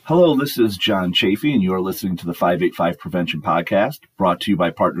Hello, this is John Chafee, and you are listening to the 585 Prevention Podcast, brought to you by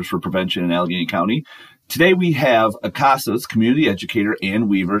Partners for Prevention in Allegheny County. Today we have ACASA's community educator, Ann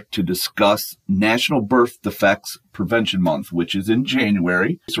Weaver, to discuss National Birth Defects Prevention Month, which is in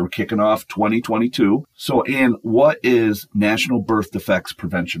January. So we're kicking off 2022. So Ann, what is National Birth Defects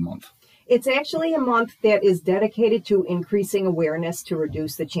Prevention Month? It's actually a month that is dedicated to increasing awareness to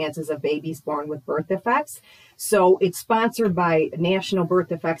reduce the chances of babies born with birth defects. So it's sponsored by National Birth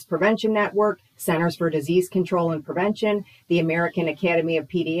Defects Prevention Network, Centers for Disease Control and Prevention, the American Academy of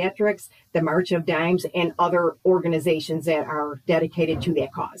Pediatrics, the March of Dimes, and other organizations that are dedicated to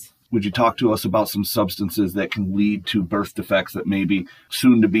that cause. Would you talk to us about some substances that can lead to birth defects that maybe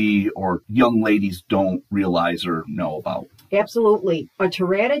soon-to-be or young ladies don't realize or know about? Absolutely. A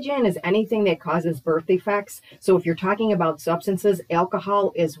teratogen is anything that causes birth defects. So if you're talking about substances,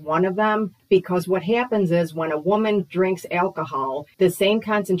 alcohol is one of them, because what happens is when a woman drinks alcohol, the same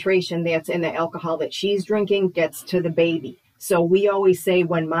concentration that's in the alcohol that she's drinking gets to the baby. So we always say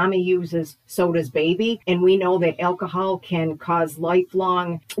when mommy uses, so does baby. And we know that alcohol can cause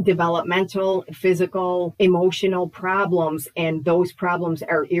lifelong developmental, physical, emotional problems, and those problems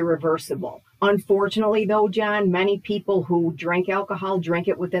are irreversible. Unfortunately, though, John, many people who drink alcohol drink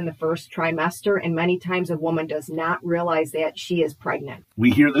it within the first trimester, and many times a woman does not realize that she is pregnant.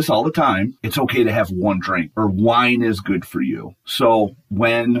 We hear this all the time. It's okay to have one drink, or wine is good for you. So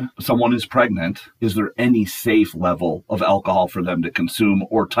when someone is pregnant, is there any safe level of alcohol for them to consume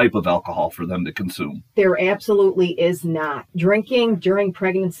or type of alcohol for them to consume? There absolutely is not. Drinking during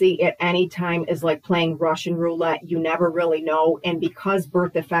pregnancy at any time is like playing Russian roulette. You never really know. And because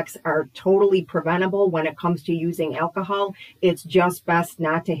birth defects are totally preventable when it comes to using alcohol, it's just best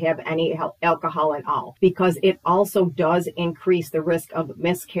not to have any alcohol at all, because it also does increase the risk of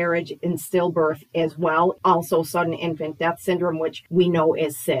miscarriage and stillbirth as well. Also sudden infant death syndrome, which we know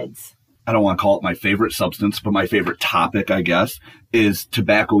is SIDS. I don't want to call it my favorite substance, but my favorite topic, I guess, is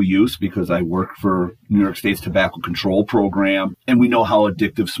tobacco use, because I work for New York State's tobacco control program, and we know how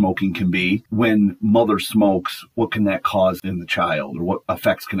addictive smoking can be. When mother smokes, what can that cause in the child, or what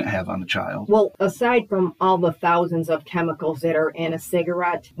effects can it have on the child? Well, aside from all the thousands of chemicals that are in a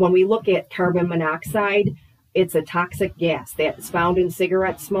cigarette, when we look at carbon monoxide, it's a toxic gas that's found in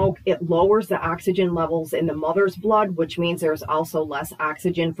cigarette smoke. It lowers the oxygen levels in the mother's blood, which means there's also less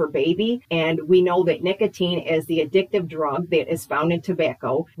oxygen for baby. And we know that nicotine, as the addictive drug that is found in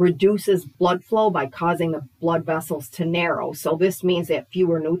tobacco, reduces blood flow by causing the blood vessels to narrow. So this means that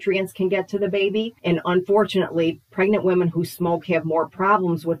fewer nutrients can get to the baby. And unfortunately, pregnant women who smoke have more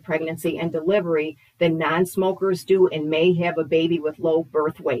problems with pregnancy and delivery than non-smokers do, and may have a baby with low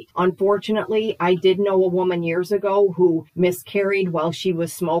birth weight. Unfortunately, I did know a woman years ago who miscarried while she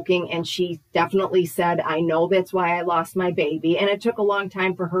was smoking, and she definitely said, I know that's why I lost my baby. And it took a long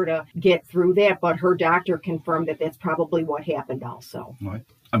time for her to get through that, but her doctor confirmed that that's probably what happened also. Right.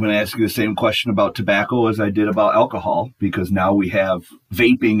 I'm going to ask you the same question about tobacco as I did about alcohol, because now we have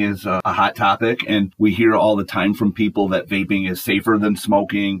vaping is a hot topic, and we hear all the time from people that vaping is safer than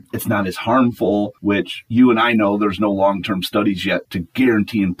smoking. It's not as harmful, which you and I know there's no long-term studies yet to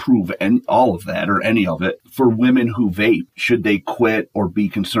guarantee and prove all of that or any of it. For women who vape, should they quit or be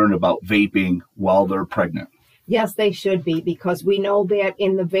concerned about vaping while they're pregnant? Yes, they should be, because we know that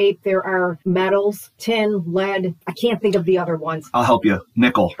in the vape there are metals, tin, lead. I can't think of the other ones. I'll help you.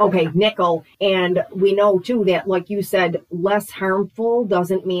 Nickel. Okay, nickel. And we know, too, that, like you said, less harmful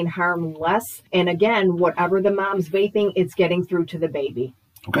doesn't mean harm less. And again, whatever the mom's vaping, it's getting through to the baby.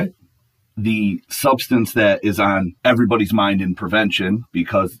 Okay. The substance that is on everybody's mind in prevention,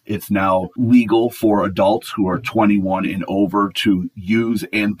 because it's now legal for adults who are 21 and over to use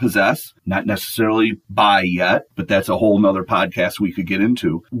and possess, not necessarily buy yet, but that's a whole nother podcast we could get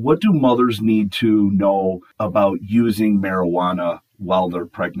into. What do mothers need to know about using marijuana while they're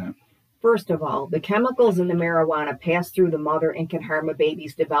pregnant? First of all, the chemicals in the marijuana pass through the mother and can harm a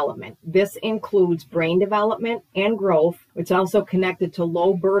baby's development. This includes brain development and growth. It's also connected to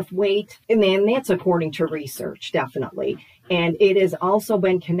low birth weight, and then that's according to research, definitely. And it has also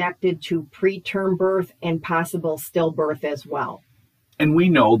been connected to preterm birth and possible stillbirth as well. And we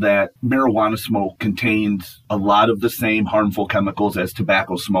know that marijuana smoke contains a lot of the same harmful chemicals as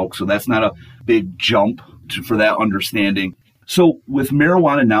tobacco smoke, so that's not a big jump for that understanding. So with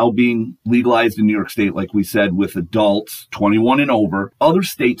marijuana now being legalized in New York State, like we said, with adults 21 and over, other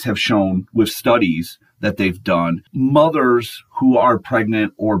states have shown with studies that they've done, mothers who are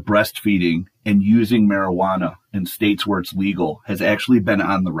pregnant or breastfeeding and using marijuana in states where it's legal has actually been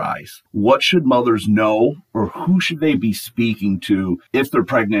on the rise. What should mothers know, or who should they be speaking to if they're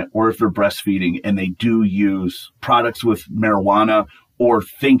pregnant or if they're breastfeeding and they do use products with marijuana or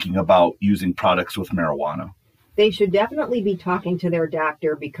thinking about using products with marijuana? They should definitely be talking to their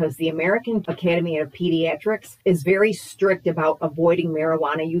doctor because the American Academy of Pediatrics is very strict about avoiding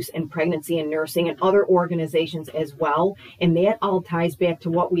marijuana use in pregnancy and nursing, and other organizations as well. And that all ties back to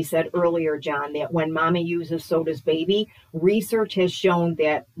what we said earlier, John, that when mommy uses, so does baby. Research has shown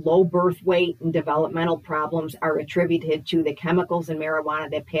that low birth weight and developmental problems are attributed to the chemicals in marijuana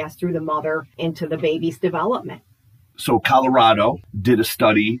that pass through the mother into the baby's development. So Colorado did a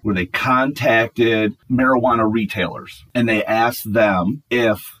study where they contacted marijuana retailers and they asked them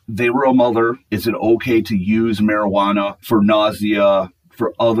if they were a mother, is it okay to use marijuana for nausea,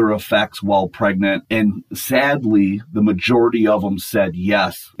 for other effects while pregnant? And sadly, the majority of them said,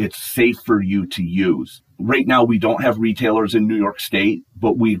 yes, it's safe for you to use. Right now, we don't have retailers in New York State,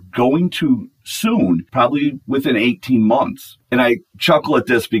 but we're going to soon, probably within 18 months. And I chuckle at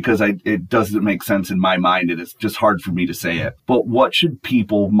this because it doesn't make sense in my mind, and it's just hard for me to say it. But what should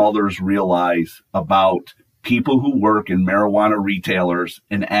mothers realize about people who work in marijuana retailers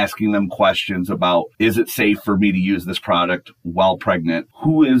and asking them questions about, is it safe for me to use this product while pregnant?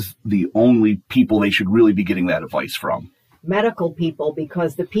 Who is the only people they should really be getting that advice from? Medical people,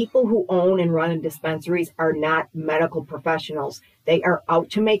 because the people who own and run dispensaries are not medical professionals. They are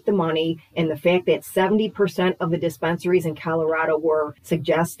out to make the money. And the fact that 70% of the dispensaries in Colorado were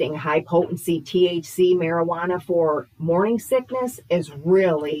suggesting high potency THC marijuana for morning sickness is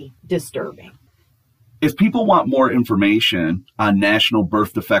really disturbing. If people want more information on National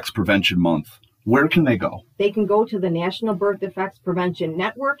Birth Defects Prevention Month, where can they go? They can go to the National Birth Defects Prevention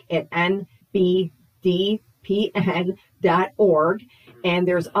Network at nbdpn.org. And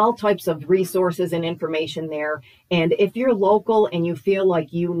there's all types of resources and information there. And if you're local and you feel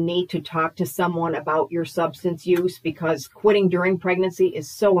like you need to talk to someone about your substance use, because quitting during pregnancy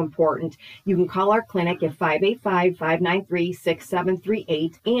is so important, you can call our clinic at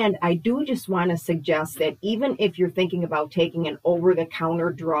 585-593-6738. And I do just want to suggest that even if you're thinking about taking an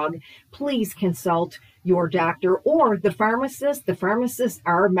over-the-counter drug, please consult your doctor or the pharmacist. The pharmacists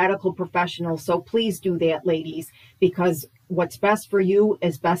are medical professionals, so please do that, ladies, because what's best for you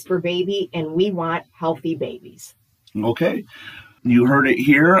is best for baby, and we want healthy babies. Okay. You heard it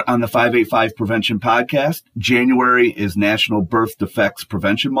here on the 585 Prevention Podcast. January is National Birth Defects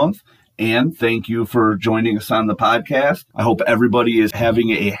Prevention Month. And thank you for joining us on the podcast. I hope everybody is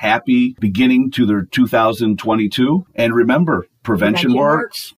having a happy beginning to their 2022. And remember, prevention works.